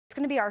It's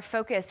going to be our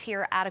focus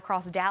here at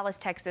across Dallas,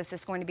 Texas.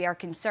 Is going to be our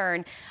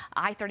concern.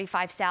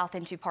 I-35 south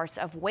into parts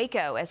of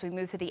Waco as we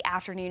move through the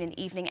afternoon and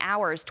evening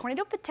hours.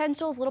 Tornado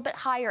potential is a little bit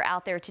higher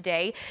out there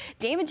today.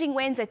 Damaging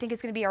winds, I think,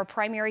 is going to be our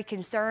primary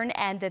concern,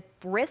 and the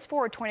risk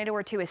for a tornado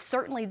or two is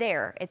certainly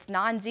there. It's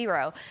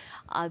non-zero,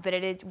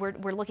 but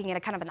we're looking at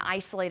a kind of an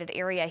isolated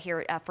area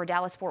here for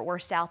Dallas, Fort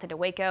Worth, south into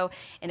Waco,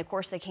 and of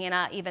course,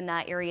 Corsicana, even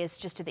areas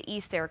just to the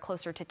east there,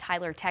 closer to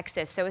Tyler,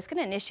 Texas. So it's going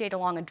to initiate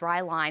along a dry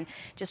line,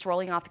 just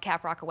rolling off the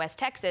Capraca, West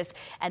Texas,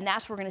 and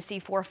that's where we're going to see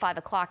 4 or 5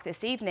 o'clock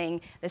this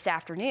evening, this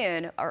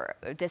afternoon,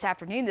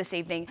 this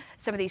evening.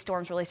 Some of these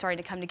storms really starting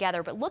to come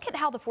together. But look at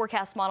how the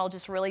forecast model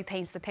just really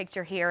paints the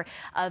picture here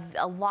of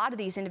a lot of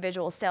these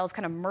individual cells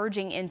kind of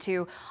merging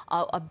into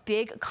a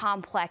big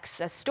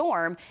complex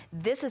storm.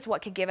 This is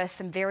what could give us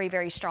some very,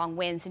 very strong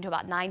winds into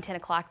about 9, 10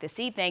 o'clock this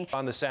evening.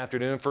 On this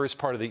afternoon, first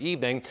part of the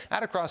evening,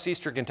 out across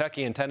eastern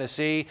Kentucky and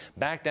Tennessee,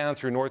 back down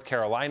through North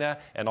Carolina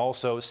and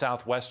also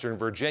southwestern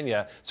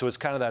Virginia. So it's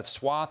kind of that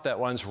swath that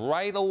runs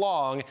right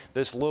along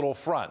this little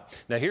front.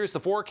 Now here's the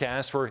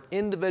forecast for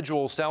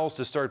individual cells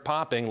to start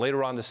popping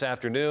later on this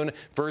afternoon.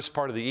 First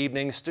part of the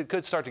evening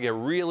could start to get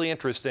really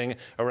interesting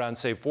around,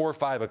 say, 4 or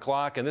 5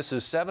 o'clock. And this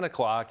is 7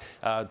 o'clock.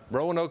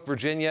 Roanoke,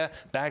 Virginia,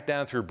 back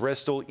down through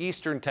Bristol,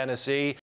 eastern Tennessee.